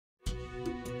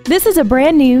This is a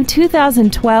brand new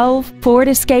 2012 Ford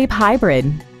Escape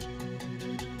Hybrid.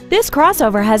 This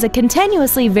crossover has a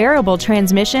continuously variable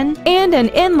transmission and an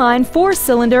inline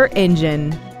 4-cylinder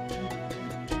engine.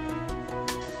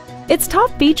 Its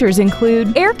top features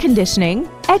include air conditioning,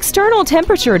 external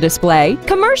temperature display,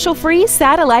 commercial-free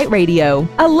satellite radio,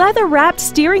 a leather-wrapped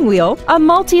steering wheel, a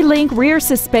multi-link rear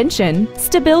suspension,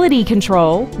 stability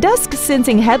control,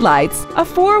 dusk-sensing headlights, a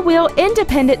 4-wheel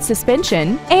independent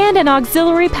suspension, and an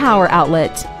auxiliary power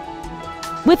outlet.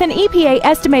 With an EPA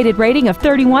estimated rating of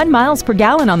 31 miles per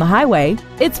gallon on the highway,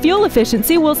 its fuel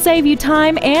efficiency will save you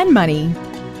time and money.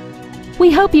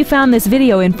 We hope you found this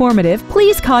video informative.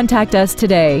 Please contact us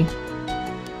today.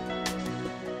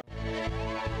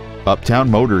 Uptown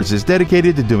Motors is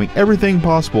dedicated to doing everything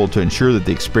possible to ensure that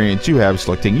the experience you have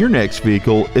selecting your next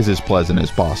vehicle is as pleasant as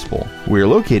possible. We are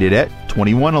located at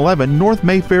 2111 North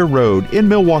Mayfair Road in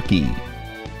Milwaukee.